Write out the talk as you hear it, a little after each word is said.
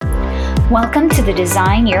Welcome to the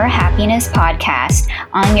Design Your Happiness podcast.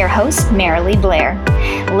 I'm your host, Marilee Blair.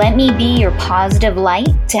 Let me be your positive light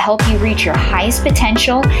to help you reach your highest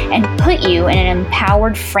potential and put you in an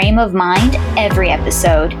empowered frame of mind every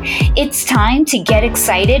episode. It's time to get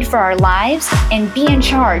excited for our lives and be in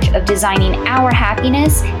charge of designing our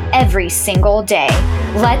happiness every single day.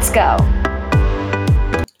 Let's go.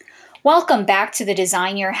 Welcome back to the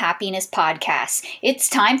Design Your Happiness podcast. It's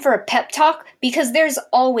time for a pep talk because there's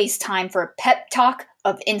always time for a pep talk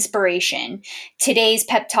of inspiration. Today's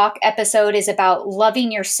pep talk episode is about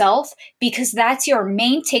loving yourself because that's your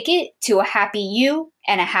main ticket to a happy you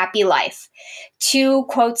and a happy life. Two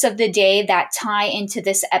quotes of the day that tie into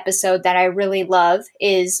this episode that I really love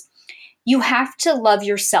is, you have to love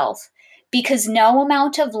yourself because no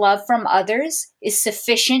amount of love from others is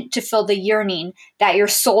sufficient to fill the yearning that your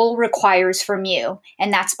soul requires from you.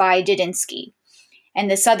 And that's by Didinsky. And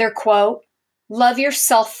this other quote, love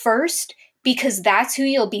yourself first because that's who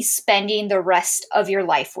you'll be spending the rest of your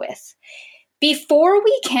life with. Before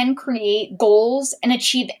we can create goals and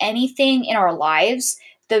achieve anything in our lives,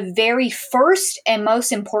 the very first and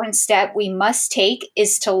most important step we must take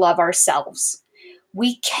is to love ourselves.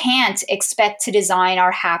 We can't expect to design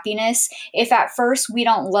our happiness if at first we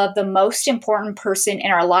don't love the most important person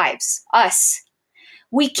in our lives, us.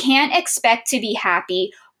 We can't expect to be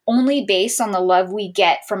happy only based on the love we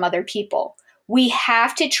get from other people. We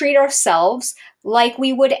have to treat ourselves like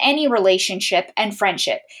we would any relationship and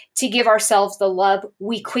friendship to give ourselves the love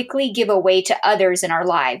we quickly give away to others in our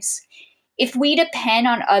lives. If we depend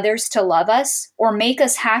on others to love us or make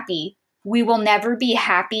us happy, we will never be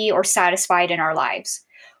happy or satisfied in our lives.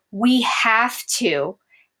 We have to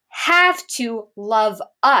love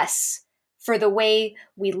us for the way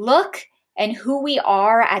we look and who we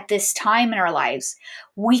are at this time in our lives.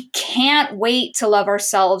 We can't wait to love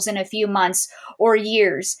ourselves in a few months or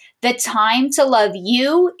years. The time to love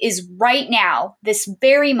you is right now, this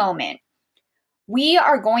very moment. We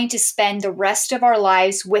are going to spend the rest of our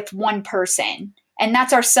lives with one person, and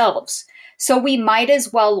that's ourselves. So we might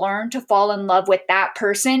as well learn to fall in love with that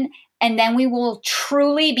person, and then we will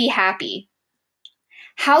truly be happy.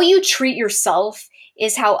 How you treat yourself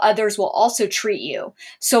is how others will also treat you.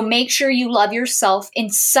 So make sure you love yourself in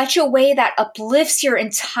such a way that uplifts your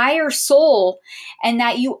entire soul and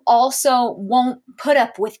that you also won't put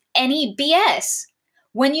up with any BS.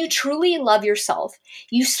 When you truly love yourself,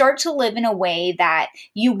 you start to live in a way that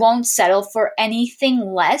you won't settle for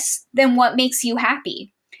anything less than what makes you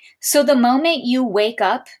happy. So the moment you wake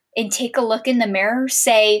up and take a look in the mirror,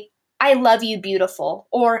 say, I love you, beautiful,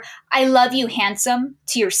 or I love you, handsome,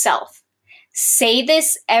 to yourself. Say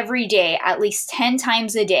this every day, at least 10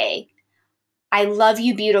 times a day. I love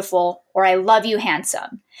you, beautiful, or I love you,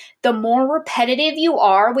 handsome. The more repetitive you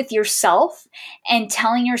are with yourself and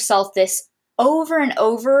telling yourself this over and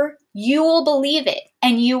over, you will believe it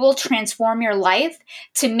and you will transform your life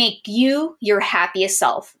to make you your happiest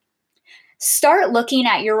self. Start looking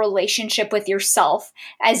at your relationship with yourself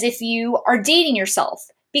as if you are dating yourself,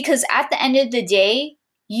 because at the end of the day,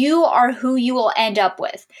 you are who you will end up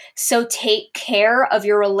with. So take care of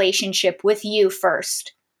your relationship with you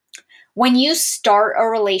first. When you start a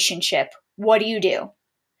relationship, what do?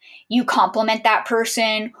 You compliment that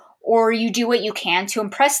person or you do what you can to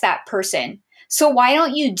impress that person. So why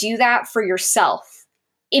don't you do that for yourself?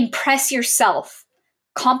 Impress yourself.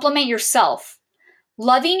 Compliment yourself.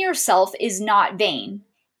 Loving yourself is not vain.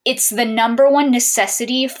 It's the number one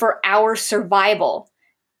necessity for our survival.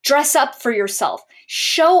 Dress up for yourself.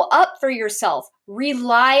 Show up for yourself.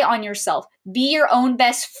 Rely on yourself. Be your own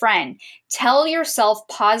best friend. Tell yourself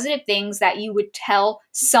positive things that you would tell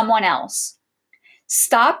someone else.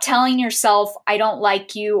 Stop telling yourself, I don't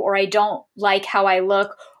like you, or I don't like how I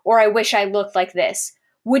look, or I wish I looked like this.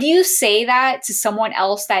 Would you say that to someone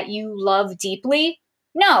else that you love deeply?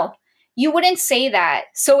 No. You wouldn't say that,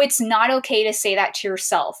 so it's not okay to say that to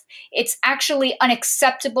yourself. It's actually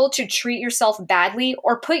unacceptable to treat yourself badly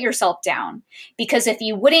or put yourself down. Because if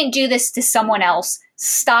you wouldn't do this to someone else,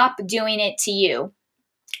 stop doing it to you.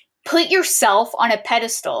 Put yourself on a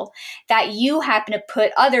pedestal that you happen to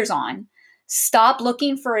put others on. Stop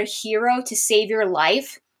looking for a hero to save your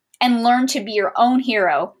life and learn to be your own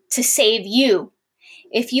hero to save you.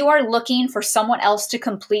 If you are looking for someone else to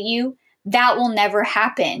complete you, that will never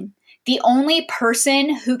happen. The only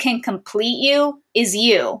person who can complete you is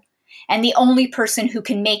you. And the only person who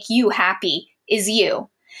can make you happy is you.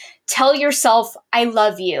 Tell yourself, I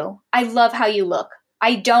love you. I love how you look.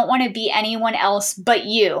 I don't want to be anyone else but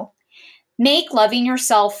you. Make loving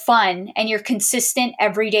yourself fun and your consistent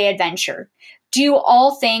everyday adventure. Do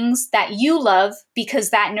all things that you love because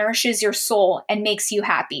that nourishes your soul and makes you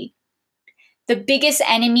happy. The biggest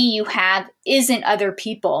enemy you have isn't other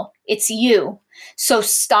people, it's you. So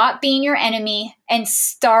stop being your enemy and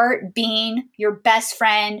start being your best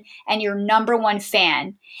friend and your number one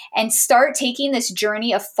fan. And start taking this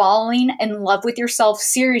journey of falling in love with yourself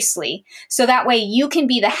seriously, so that way you can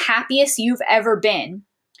be the happiest you've ever been.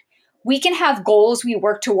 We can have goals we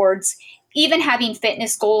work towards, even having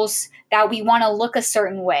fitness goals that we want to look a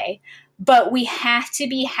certain way. But we have to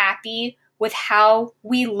be happy with how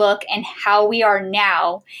we look and how we are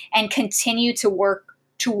now and continue to work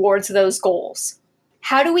towards those goals.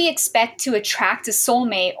 How do we expect to attract a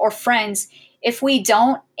soulmate or friends if we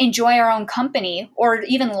don't enjoy our own company or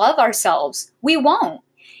even love ourselves? We won't.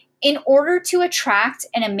 In order to attract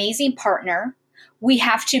an amazing partner, we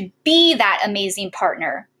have to be that amazing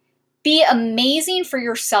partner. Be amazing for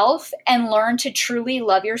yourself and learn to truly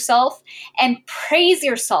love yourself and praise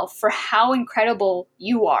yourself for how incredible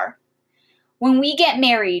you are. When we get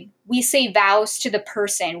married, we say vows to the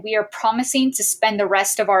person we are promising to spend the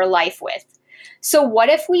rest of our life with. So what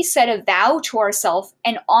if we set a vow to ourselves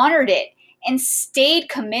and honored it and stayed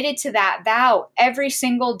committed to that vow every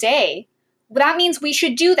single day? That means we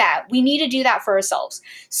should do that. We need to do that for ourselves.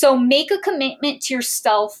 So make a commitment to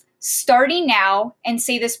yourself starting now and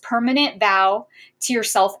say this permanent vow to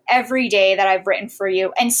yourself every day that I've written for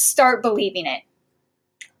you and start believing it.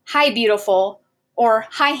 Hi, beautiful, or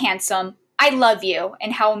hi, handsome. I love you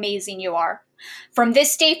and how amazing you are. From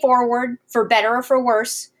this day forward, for better or for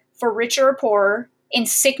worse, for richer or poorer, in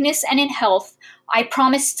sickness and in health, I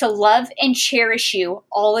promise to love and cherish you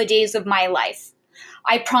all the days of my life.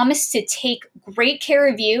 I promise to take great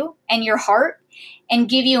care of you and your heart and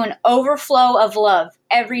give you an overflow of love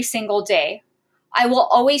every single day. I will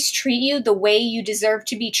always treat you the way you deserve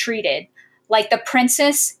to be treated, like the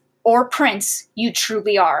princess or prince you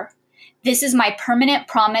truly are. This is my permanent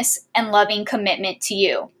promise and loving commitment to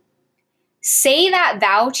you. Say that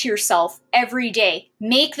vow to yourself every day.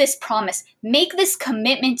 Make this promise. Make this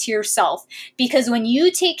commitment to yourself, because when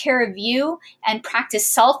you take care of you and practice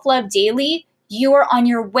self-love daily, you are on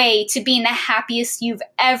your way to being the happiest you've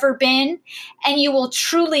ever been, and you will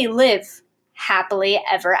truly live happily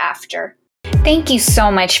ever after. Thank you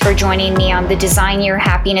so much for joining me on the Design Your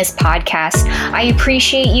Happiness podcast. I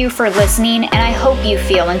appreciate you for listening, and I hope you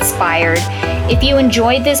feel inspired. If you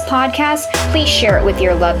enjoyed this podcast, please share it with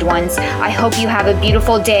your loved ones. I hope you have a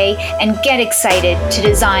beautiful day and get excited to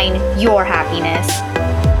design your happiness.